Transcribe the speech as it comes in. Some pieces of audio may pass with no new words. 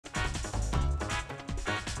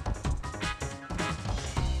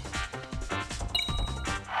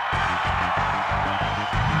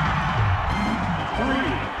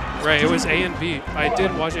Right, it was A and B. I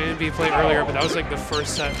did watch A and B play earlier, but that was like the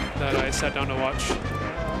first set that I sat down to watch. So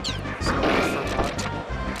I forgot.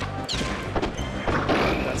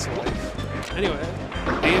 That's life. Anyway,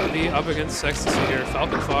 A and B up against sextc here.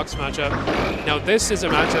 Falcon Fox matchup. Now this is a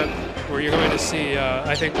matchup where you're going to see,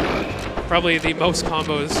 I think, probably the most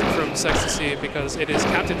combos from sextc because it is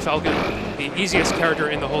Captain Falcon, the easiest character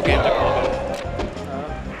in the whole game to combo.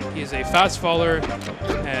 He's a fast faller,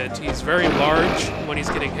 and he's very large when he's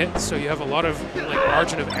getting hit, so you have a lot of like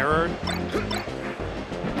margin of error.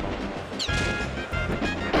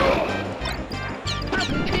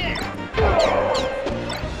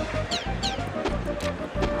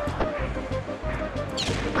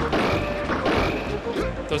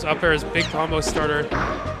 Those up airs, big combo starter.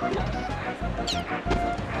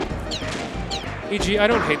 EG, I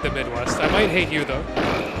don't hate the Midwest. I might hate you though.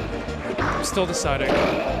 I'm still deciding.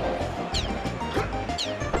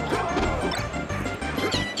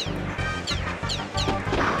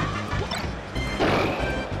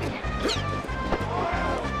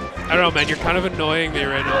 I don't know, man. You're kind of annoying me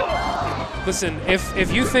right now. Listen,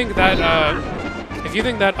 if you think that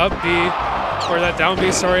up B or that down B,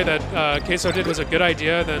 sorry, that Queso did was a good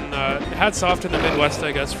idea, then hats off to the Midwest,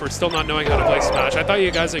 I guess, for still not knowing how to play Smash. I thought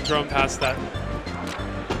you guys had grown past that.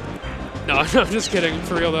 No, I'm just kidding.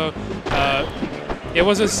 For real though, it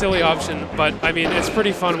was a silly option, but I mean, it's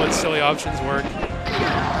pretty fun when silly options work.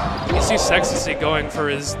 You see sextc going for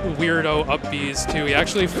his weirdo up Bs too. He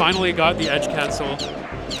actually finally got the edge cancel.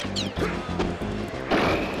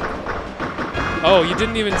 Oh, you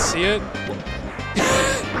didn't even see it?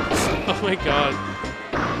 Oh my god.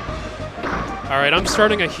 Alright, I'm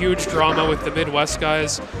starting a huge drama with the Midwest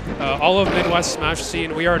guys. All of Midwest Smash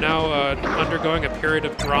scene, we are now undergoing a period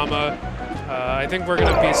of drama. I think we're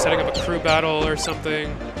going to be setting up a crew battle or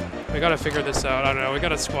something. We got to figure this out. I don't know, we got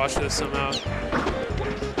to squash this somehow.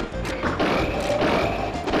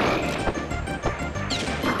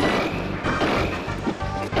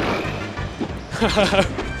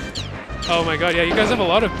 Oh my god, yeah, you guys have a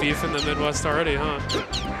lot of beef in the Midwest already, huh?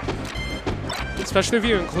 Especially if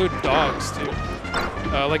you include dogs, too.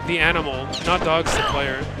 Like the animal, not dogs the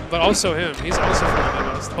player, but also him. He's also from the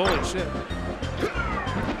Midwest. Holy shit.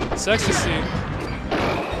 sextc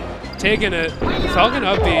taking it. Falcon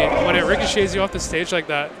up B, when it ricochets you off the stage like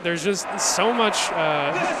that, there's just so much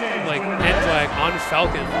like net lag on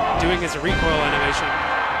Falcon doing his recoil animation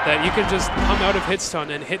that you can just come out of hit stun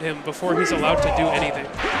and hit him before he's allowed to do anything.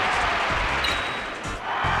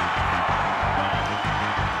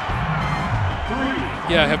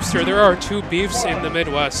 Yeah, Hipster, there are 2 beefs in the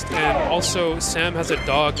Midwest, and also Sam has a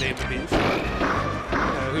dog named Beef,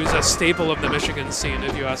 who's a staple of the Michigan scene,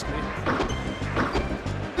 if you ask me.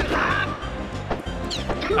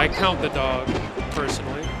 I count the dog,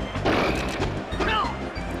 personally.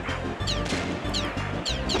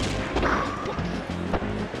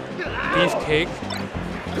 Beefcake.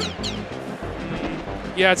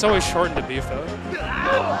 Yeah, it's always shortened to beef, though.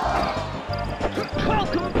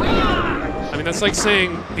 I mean, that's like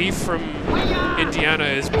saying beef from Indiana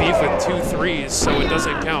is beef with 2 3s, so it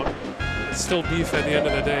doesn't count. It's still beef at the end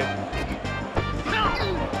of the day.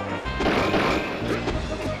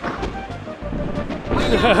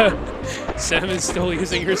 Sam is still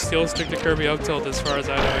using her steel stick to Kirby up tilt as far as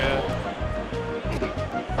I know, yeah.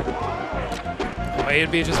 Oh, A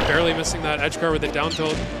and B just barely missing that edge guard with the down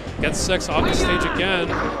tilt. Gets Sex off the stage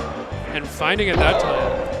again, and finding it that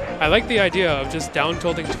time. I like the idea of just down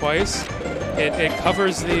tilting twice. It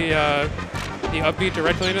covers the upbeat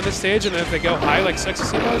directly into the stage, and then if they go high like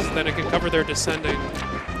sextc does, then it can cover their descending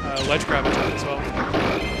ledge grab attack as well.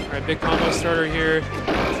 Alright, big combo starter here.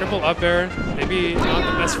 Triple up air. Maybe not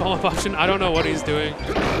the best follow-up option. I don't know what he's doing.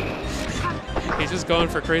 He's just going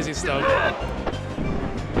for crazy stuff.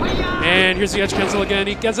 And here's the edge cancel again.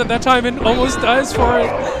 He gets it that time and almost dies for it.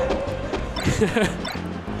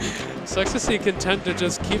 sextc content to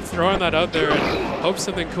just keep throwing that out there and hope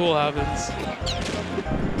something cool happens.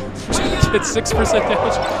 It's 6%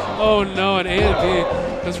 damage. Oh no, an A and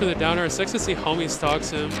B goes for the downer. sextc homie stalks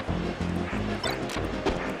him.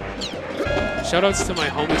 Shoutouts to my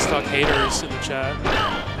homie stock haters in the chat.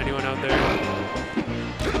 Anyone out there?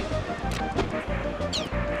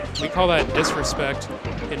 We call that disrespect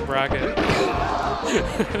in bracket.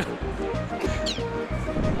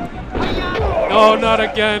 No, not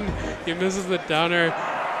again. He misses the downer.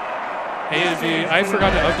 A and B. I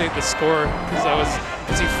forgot to update the score because I was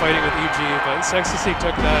busy fighting with EG, but sextc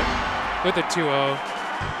took that with a 2-0.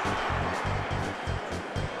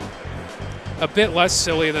 A bit less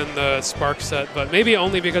silly than the Spark set, but maybe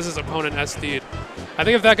only because his opponent SD'd. I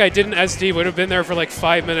think if that guy didn't SD, would have been there for like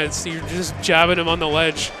 5 minutes. You're just jabbing him on the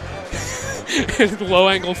ledge Low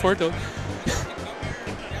angle forward tilt.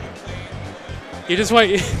 You just want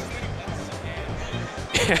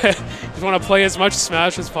to play as much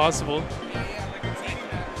Smash as possible.